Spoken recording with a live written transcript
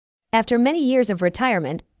After many years of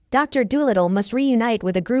retirement, Dr. Dolittle must reunite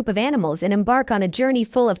with a group of animals and embark on a journey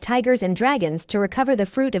full of tigers and dragons to recover the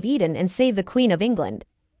fruit of Eden and save the Queen of England.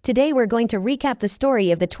 Today we're going to recap the story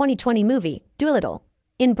of the 2020 movie, Dolittle.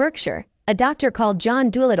 In Berkshire, a doctor called John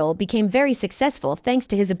Dolittle became very successful thanks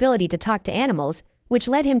to his ability to talk to animals, which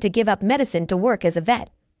led him to give up medicine to work as a vet.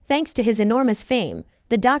 Thanks to his enormous fame,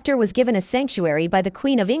 the doctor was given a sanctuary by the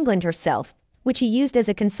Queen of England herself, which he used as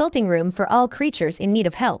a consulting room for all creatures in need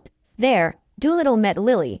of help. There, Dolittle met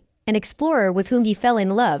Lily, an explorer with whom he fell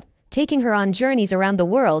in love, taking her on journeys around the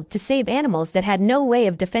world to save animals that had no way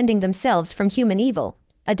of defending themselves from human evil,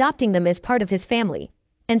 adopting them as part of his family.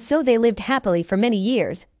 And so they lived happily for many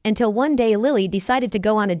years, until one day Lily decided to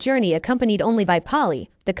go on a journey accompanied only by Polly,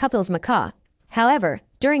 the couple's macaw. However,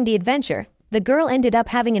 during the adventure, the girl ended up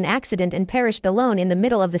having an accident and perished alone in the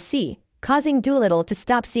middle of the sea, causing Dolittle to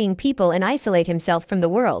stop seeing people and isolate himself from the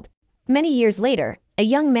world. Many years later, a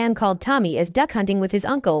young man called Tommy is duck hunting with his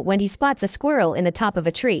uncle when he spots a squirrel in the top of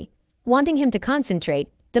a tree. Wanting him to concentrate,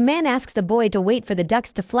 the man asks the boy to wait for the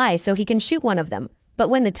ducks to fly so he can shoot one of them, but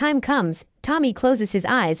when the time comes, Tommy closes his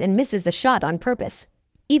eyes and misses the shot on purpose.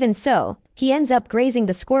 Even so, he ends up grazing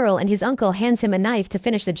the squirrel and his uncle hands him a knife to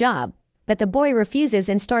finish the job, but the boy refuses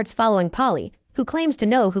and starts following Polly, who claims to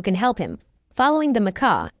know who can help him. Following the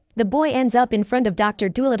macaw, the boy ends up in front of Dr.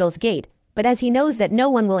 Dolittle's gate, but as he knows that no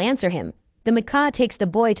one will answer him, the macaw takes the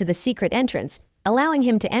boy to the secret entrance, allowing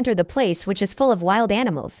him to enter the place which is full of wild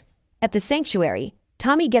animals. At the sanctuary,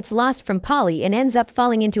 Tommy gets lost from Polly and ends up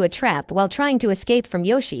falling into a trap while trying to escape from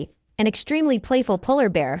Yoshi, an extremely playful polar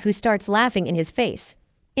bear who starts laughing in his face.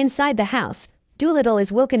 Inside the house, Dolittle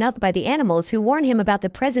is woken up by the animals who warn him about the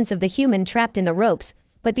presence of the human trapped in the ropes,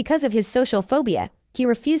 but because of his social phobia, he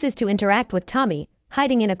refuses to interact with Tommy,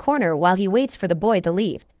 hiding in a corner while he waits for the boy to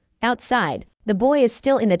leave. Outside, the boy is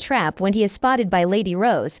still in the trap when he is spotted by Lady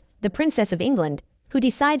Rose, the Princess of England, who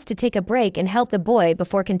decides to take a break and help the boy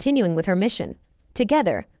before continuing with her mission.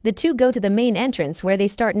 Together, the two go to the main entrance where they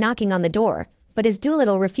start knocking on the door, but as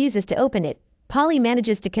Dolittle refuses to open it, Polly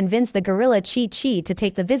manages to convince the gorilla Chi-Chi to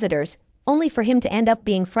take the visitors, only for him to end up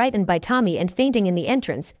being frightened by Tommy and fainting in the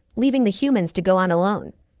entrance, leaving the humans to go on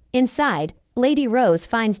alone. Inside, Lady Rose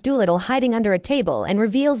finds Dolittle hiding under a table and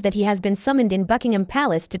reveals that he has been summoned in Buckingham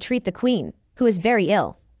Palace to treat the Queen, who is very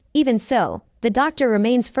ill. Even so, the doctor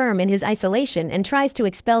remains firm in his isolation and tries to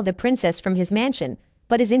expel the princess from his mansion,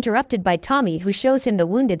 but is interrupted by Tommy, who shows him the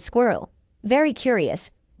wounded squirrel. Very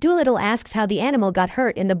curious, Dolittle asks how the animal got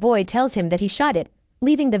hurt and the boy tells him that he shot it,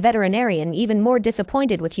 leaving the veterinarian even more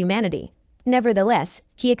disappointed with humanity. Nevertheless,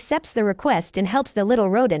 he accepts the request and helps the little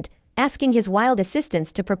rodent, asking his wild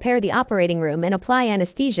assistants to prepare the operating room and apply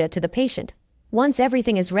anesthesia to the patient. Once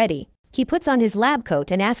everything is ready, he puts on his lab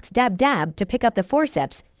coat and asks Dab Dab to pick up the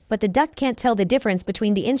forceps, but the duck can't tell the difference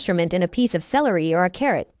between the instrument and a piece of celery or a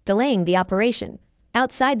carrot, delaying the operation.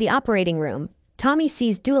 Outside the operating room, Tommy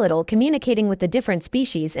sees Dolittle communicating with the different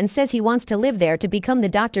species and says he wants to live there to become the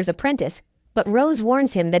doctor's apprentice, but Rose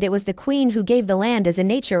warns him that it was the Queen who gave the land as a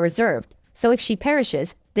nature reserve, so if she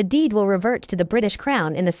perishes, the deed will revert to the British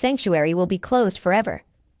Crown and the sanctuary will be closed forever.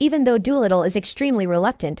 Even though Dolittle is extremely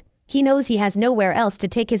reluctant, he knows he has nowhere else to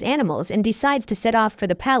take his animals and decides to set off for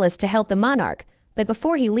the palace to help the monarch, but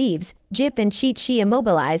before he leaves, Jip and Chi-Chi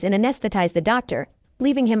immobilize and anesthetize the doctor,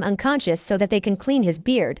 leaving him unconscious so that they can clean his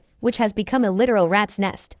beard, which has become a literal rat's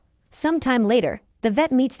nest. Sometime later, the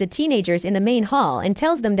vet meets the teenagers in the main hall and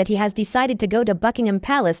tells them that he has decided to go to Buckingham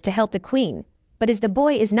Palace to help the Queen, but as the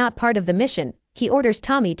boy is not part of the mission, he orders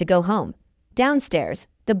Tommy to go home. Downstairs,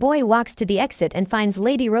 the boy walks to the exit and finds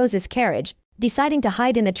Lady Rose's carriage, deciding to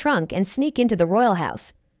hide in the trunk and sneak into the royal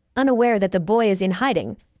house. Unaware that the boy is in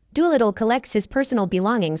hiding, Dolittle collects his personal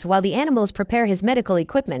belongings while the animals prepare his medical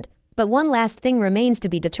equipment, but one last thing remains to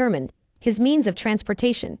be determined: his means of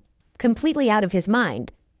transportation. Completely out of his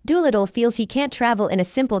mind, Dolittle feels he can't travel in a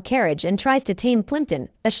simple carriage and tries to tame Plimpton,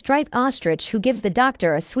 a striped ostrich who gives the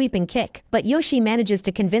doctor a sweeping kick, but Yoshi manages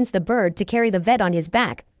to convince the bird to carry the vet on his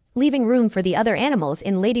back, leaving room for the other animals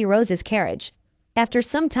in Lady Rose's carriage. After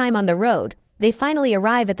some time on the road, they finally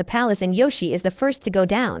arrive at the palace and Yoshi is the first to go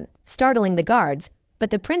down, startling the guards,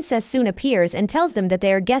 but the princess soon appears and tells them that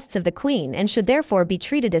they are guests of the Queen and should therefore be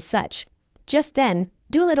treated as such. Just then,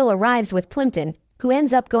 Dolittle arrives with Plimpton, who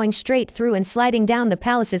ends up going straight through and sliding down the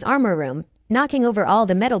palace's armor room, knocking over all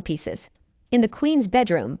the metal pieces. In the Queen's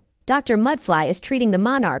bedroom, Dr. Müdfly is treating the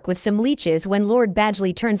monarch with some leeches when Lord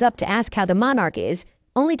Badgley turns up to ask how the monarch is,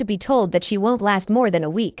 only to be told that she won't last more than a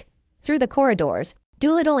week. Through the corridors,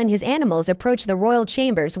 Dolittle and his animals approach the royal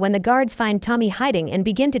chambers when the guards find Tommy hiding and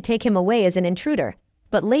begin to take him away as an intruder,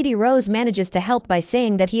 but Lady Rose manages to help by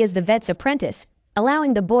saying that he is the vet's apprentice,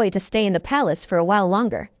 allowing the boy to stay in the palace for a while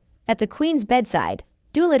longer. At the queen's bedside,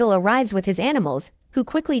 Dolittle arrives with his animals, who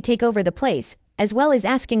quickly take over the place, as well as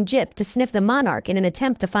asking Jip to sniff the monarch in an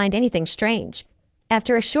attempt to find anything strange.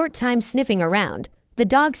 After a short time sniffing around, the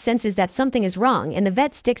dog senses that something is wrong and the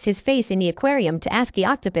vet sticks his face in the aquarium to ask the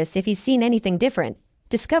octopus if he's seen anything different,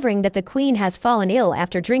 discovering that the queen has fallen ill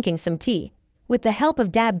after drinking some tea. With the help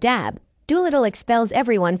of Dab Dab, Dolittle expels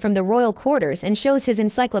everyone from the royal quarters and shows his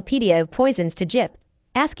encyclopedia of poisons to Jip,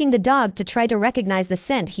 asking the dog to try to recognize the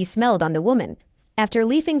scent he smelled on the woman. After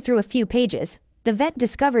leafing through a few pages, the vet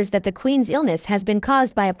discovers that the queen's illness has been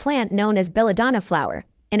caused by a plant known as belladonna flower,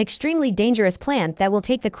 an extremely dangerous plant that will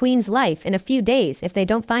take the queen's life in a few days if they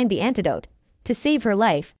don't find the antidote. To save her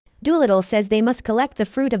life, Dolittle says they must collect the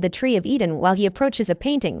fruit of the Tree of Eden while he approaches a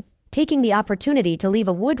painting, taking the opportunity to leave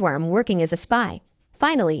a woodworm working as a spy.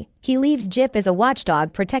 Finally, he leaves Jip as a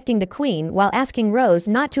watchdog protecting the queen while asking Rose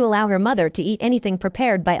not to allow her mother to eat anything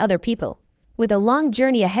prepared by other people. With a long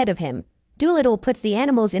journey ahead of him, Dolittle puts the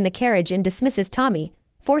animals in the carriage and dismisses Tommy,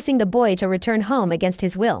 forcing the boy to return home against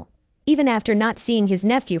his will. Even after not seeing his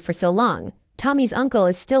nephew for so long, Tommy's uncle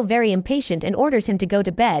is still very impatient and orders him to go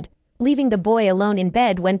to bed, leaving the boy alone in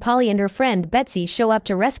bed when Polly and her friend Betsy show up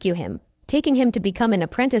to rescue him, taking him to become an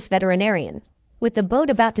apprentice veterinarian. With the boat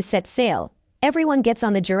about to set sail, everyone gets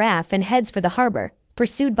on the giraffe and heads for the harbor,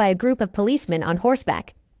 pursued by a group of policemen on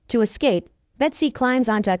horseback. To escape, Betsy climbs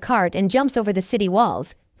onto a cart and jumps over the city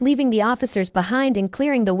walls, leaving the officers behind and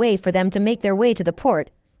clearing the way for them to make their way to the port.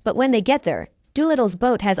 But when they get there, Dolittle's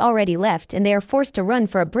boat has already left and they are forced to run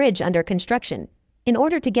for a bridge under construction. In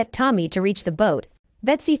order to get Tommy to reach the boat,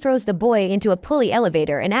 Betsy throws the boy into a pulley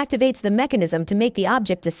elevator and activates the mechanism to make the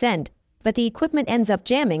object descend, but the equipment ends up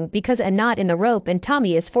jamming because a knot in the rope and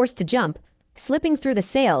Tommy is forced to jump, slipping through the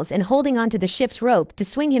sails and holding onto the ship's rope to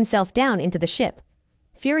swing himself down into the ship.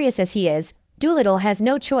 Furious as he is, Dolittle has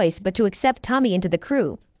no choice but to accept Tommy into the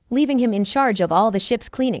crew, leaving him in charge of all the ship's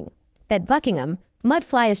cleaning. At Buckingham,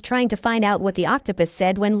 Mudfly is trying to find out what the octopus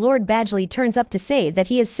said when Lord Badgley turns up to say that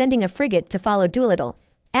he is sending a frigate to follow Dolittle,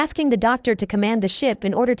 asking the doctor to command the ship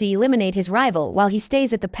in order to eliminate his rival while he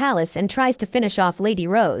stays at the palace and tries to finish off Lady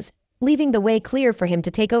Rose, leaving the way clear for him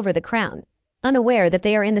to take over the crown. Unaware that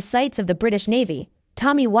they are in the sights of the British Navy,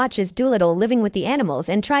 Tommy watches Dolittle living with the animals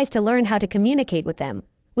and tries to learn how to communicate with them,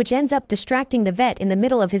 which ends up distracting the vet in the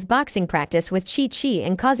middle of his boxing practice with Chi-Chi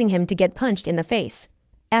and causing him to get punched in the face.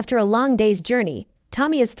 After a long day's journey,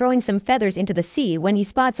 Tommy is throwing some feathers into the sea when he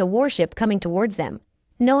spots a warship coming towards them.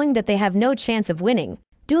 Knowing that they have no chance of winning,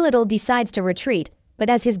 Dolittle decides to retreat, but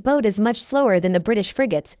as his boat is much slower than the British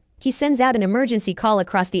frigates, he sends out an emergency call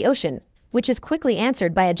across the ocean, which is quickly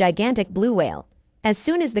answered by a gigantic blue whale. As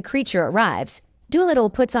soon as the creature arrives, Dolittle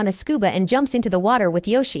puts on a scuba and jumps into the water with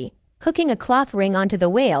Yoshi, hooking a cloth ring onto the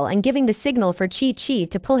whale and giving the signal for Chi-Chi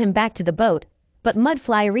to pull him back to the boat. But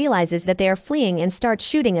Mudfly realizes that they are fleeing and starts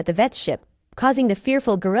shooting at the vet's ship, causing the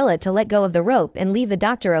fearful gorilla to let go of the rope and leave the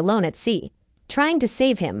doctor alone at sea. Trying to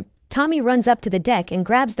save him, Tommy runs up to the deck and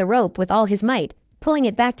grabs the rope with all his might, pulling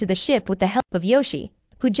it back to the ship with the help of Yoshi,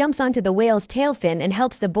 who jumps onto the whale's tail fin and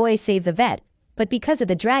helps the boy save the vet. But because of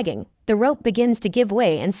the dragging, the rope begins to give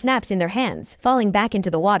way and snaps in their hands, falling back into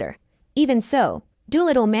the water. Even so,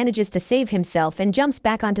 Dolittle manages to save himself and jumps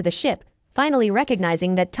back onto the ship, finally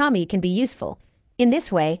recognizing that Tommy can be useful. In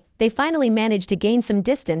this way, they finally manage to gain some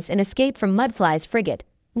distance and escape from Mudfly's frigate,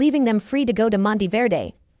 leaving them free to go to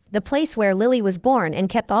Monteverde, the place where Lily was born and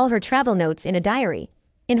kept all her travel notes in a diary.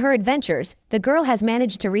 In her adventures, the girl has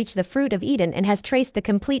managed to reach the Fruit of Eden and has traced the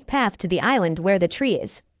complete path to the island where the tree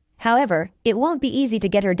is. However, it won't be easy to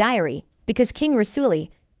get her diary, because King Rasuli,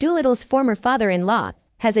 Dolittle's former father-in-law,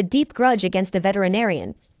 has a deep grudge against the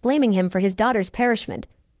veterinarian, blaming him for his daughter's perishment.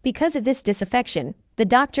 Because of this disaffection, the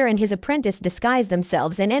doctor and his apprentice disguise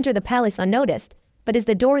themselves and enter the palace unnoticed, but as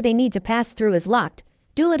the door they need to pass through is locked,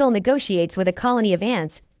 Dolittle negotiates with a colony of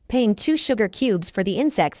ants, paying 2 sugar cubes for the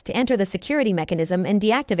insects to enter the security mechanism and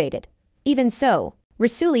deactivate it. Even so,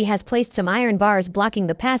 Rasuli has placed some iron bars blocking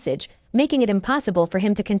the passage, making it impossible for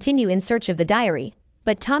him to continue in search of the diary.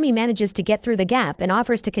 But Tommy manages to get through the gap and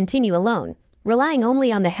offers to continue alone, relying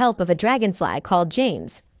only on the help of a dragonfly called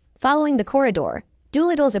James. Following the corridor,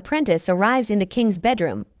 Dolittle's apprentice arrives in the king's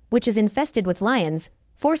bedroom, which is infested with lions,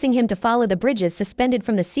 forcing him to follow the bridges suspended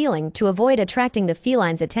from the ceiling to avoid attracting the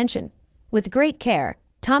feline's attention. With great care,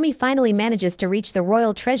 Tommy finally manages to reach the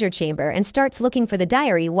royal treasure chamber and starts looking for the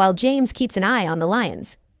diary while James keeps an eye on the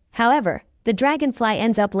lions. However, the dragonfly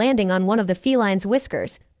ends up landing on one of the feline's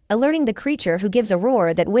whiskers, alerting the creature, who gives a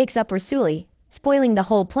roar that wakes up Rasuli, spoiling the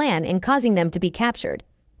whole plan and causing them to be captured.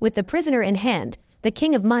 With the prisoner in hand, the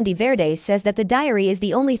king of Monte Verde says that the diary is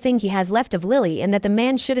the only thing he has left of Lily and that the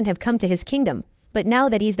man shouldn't have come to his kingdom, but now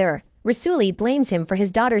that he's there, Rasuli blames him for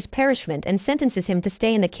his daughter's perishment and sentences him to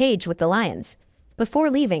stay in the cage with the lions.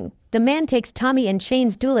 Before leaving, the man takes Tommy and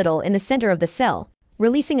chains Dolittle in the center of the cell,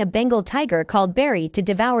 releasing a Bengal tiger called Barry to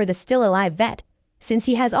devour the still-alive vet. Since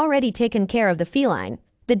he has already taken care of the feline,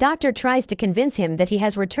 the doctor tries to convince him that he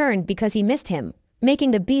has returned because he missed him,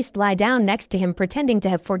 making the beast lie down next to him pretending to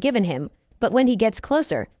have forgiven him, but when he gets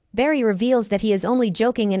closer, Barry reveals that he is only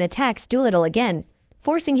joking and attacks Dolittle again,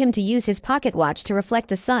 forcing him to use his pocket watch to reflect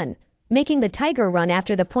the sun, making the tiger run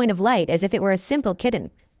after the point of light as if it were a simple kitten.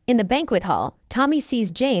 In the banquet hall, Tommy sees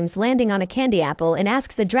James landing on a candy apple and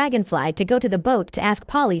asks the dragonfly to go to the boat to ask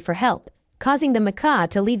Polly for help, causing the macaw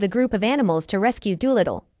to lead the group of animals to rescue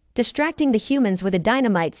Dolittle, distracting the humans with a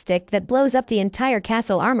dynamite stick that blows up the entire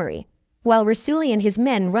castle armory. While Rasuli and his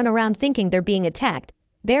men run around thinking they're being attacked,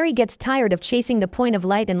 Barry gets tired of chasing the point of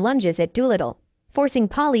light and lunges at Dolittle, forcing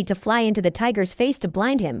Polly to fly into the tiger's face to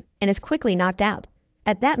blind him, and is quickly knocked out.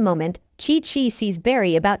 At that moment, Chi-Chi sees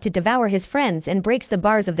Barry about to devour his friends and breaks the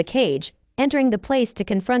bars of the cage, entering the place to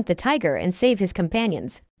confront the tiger and save his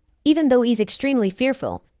companions. Even though he's extremely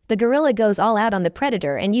fearful, the gorilla goes all out on the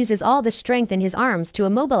predator and uses all the strength in his arms to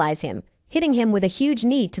immobilize him, hitting him with a huge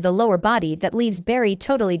knee to the lower body that leaves Barry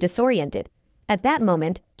totally disoriented. At that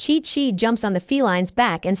moment, Chi-Chi jumps on the feline's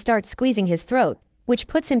back and starts squeezing his throat, which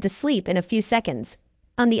puts him to sleep in a few seconds.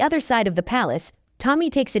 On the other side of the palace, Tommy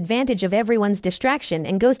takes advantage of everyone's distraction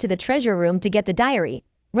and goes to the treasure room to get the diary,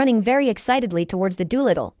 running very excitedly towards the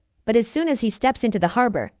Dolittle. But as soon as he steps into the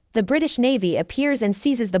harbor, the British Navy appears and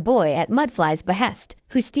seizes the boy at Mudfly's behest,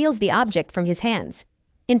 who steals the object from his hands.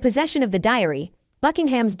 In possession of the diary,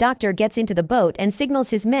 Buckingham's doctor gets into the boat and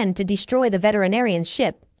signals his men to destroy the veterinarian's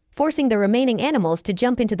ship, forcing the remaining animals to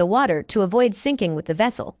jump into the water to avoid sinking with the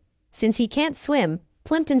vessel. Since he can't swim,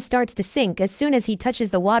 Plimpton starts to sink as soon as he touches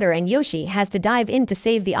the water and Yoshi has to dive in to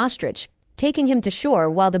save the ostrich, taking him to shore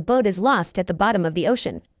while the boat is lost at the bottom of the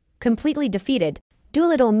ocean. Completely defeated,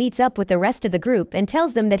 Dolittle meets up with the rest of the group and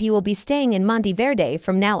tells them that he will be staying in Monte Verde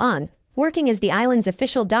from now on, working as the island's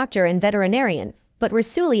official doctor and veterinarian, but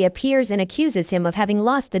Rasuli appears and accuses him of having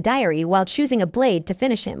lost the diary while choosing a blade to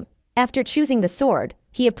finish him. After choosing the sword,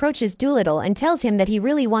 he approaches Dolittle and tells him that he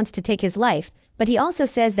really wants to take his life, but he also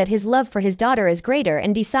says that his love for his daughter is greater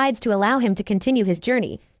and decides to allow him to continue his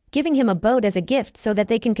journey, giving him a boat as a gift so that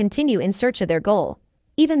they can continue in search of their goal.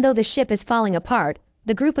 Even though the ship is falling apart,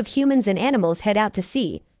 the group of humans and animals head out to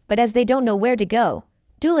sea, but as they don't know where to go,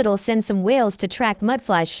 Dolittle sends some whales to track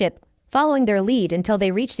Mudfly's ship, following their lead until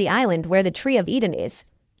they reach the island where the Tree of Eden is.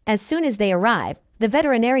 As soon as they arrive, the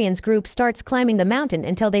veterinarian's group starts climbing the mountain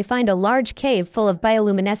until they find a large cave full of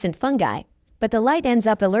bioluminescent fungi, but the light ends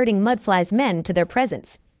up alerting Mudfly's men to their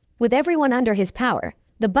presence. With everyone under his power,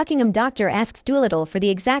 the Buckingham doctor asks Dolittle for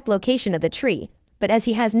the exact location of the tree, but as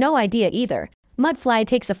he has no idea either, Mudfly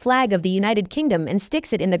takes a flag of the United Kingdom and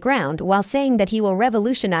sticks it in the ground while saying that he will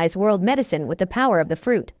revolutionize world medicine with the power of the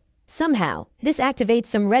fruit. Somehow, this activates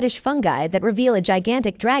some reddish fungi that reveal a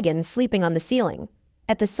gigantic dragon sleeping on the ceiling.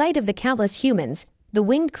 At the sight of the countless humans, the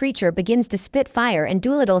winged creature begins to spit fire and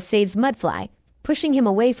Dolittle saves Mudfly, pushing him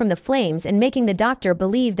away from the flames and making the doctor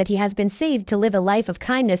believe that he has been saved to live a life of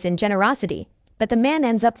kindness and generosity, but the man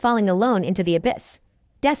ends up falling alone into the abyss.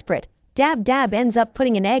 Desperate, Dab Dab ends up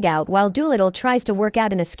putting an egg out while Dolittle tries to work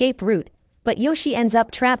out an escape route, but Yoshi ends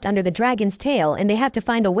up trapped under the dragon's tail and they have to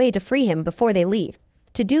find a way to free him before they leave.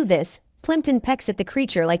 To do this, Plimpton pecks at the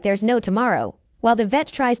creature like there's no tomorrow, while the vet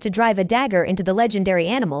tries to drive a dagger into the legendary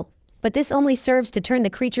animal, but this only serves to turn the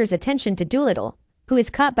creature's attention to Dolittle, who is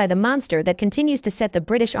caught by the monster that continues to set the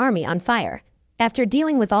British army on fire. After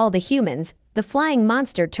dealing with all the humans, the flying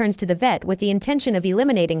monster turns to the vet with the intention of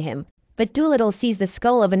eliminating him, but Dolittle sees the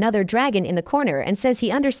skull of another dragon in the corner and says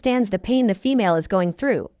he understands the pain the female is going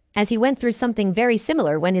through, as he went through something very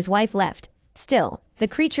similar when his wife left. Still, the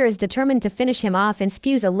creature is determined to finish him off and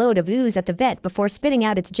spews a load of ooze at the vet before spitting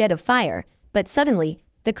out its jet of fire, but suddenly,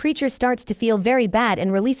 the creature starts to feel very bad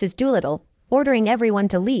and releases Dolittle, ordering everyone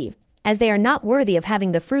to leave, as they are not worthy of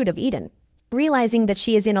having the fruit of Eden. Realizing that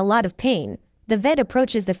she is in a lot of pain, the vet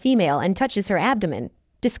approaches the female and touches her abdomen,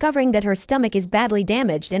 discovering that her stomach is badly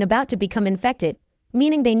damaged and about to become infected,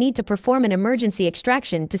 meaning they need to perform an emergency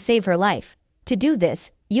extraction to save her life. To do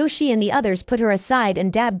this, Yoshi and the others put her aside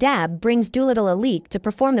and Dab Dab brings Dolittle a leek to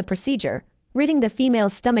perform the procedure, ridding the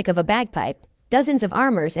female's stomach of a bagpipe, dozens of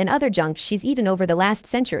armors and other junk she's eaten over the last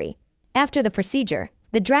century. After the procedure,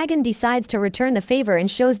 the dragon decides to return the favor and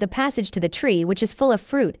shows the passage to the tree, which is full of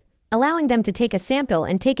fruit, allowing them to take a sample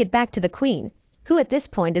and take it back to the queen, who at this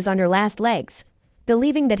point is on her last legs.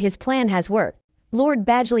 Believing that his plan has worked, Lord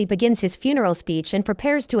Badgley begins his funeral speech and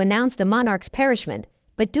prepares to announce the monarch's perishment,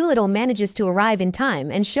 but Dolittle manages to arrive in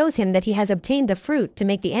time and shows him that he has obtained the fruit to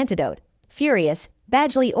make the antidote. Furious,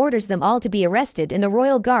 Badgley orders them all to be arrested and the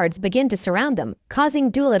royal guards begin to surround them, causing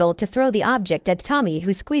Dolittle to throw the object at Tommy,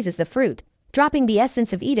 who squeezes the fruit, dropping the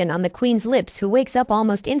essence of Eden on the queen's lips, who wakes up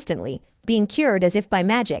almost instantly, being cured as if by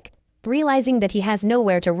magic. Realizing that he has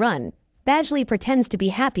nowhere to run, Badgley pretends to be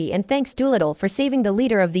happy and thanks Dolittle for saving the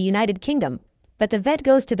leader of the United Kingdom. But the vet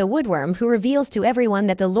goes to the woodworm, who reveals to everyone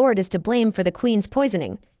that the Lord is to blame for the queen's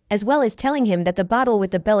poisoning, as well as telling him that the bottle with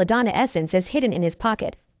the belladonna essence is hidden in his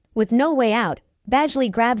pocket. With no way out,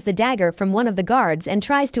 Badgley grabs the dagger from one of the guards and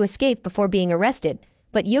tries to escape before being arrested,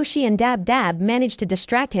 but Yoshi and Dab Dab manage to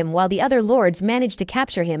distract him while the other lords manage to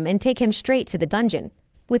capture him and take him straight to the dungeon.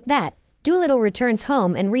 With that, Dolittle returns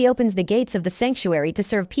home and reopens the gates of the sanctuary to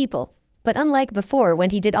serve people, but unlike before when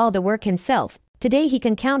he did all the work himself, today he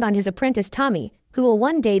can count on his apprentice Tommy, who will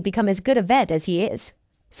one day become as good a vet as he is.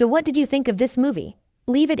 So what did you think of this movie?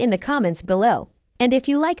 Leave it in the comments below. And if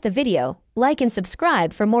you like the video, like and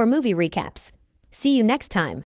subscribe for more movie recaps. See you next time.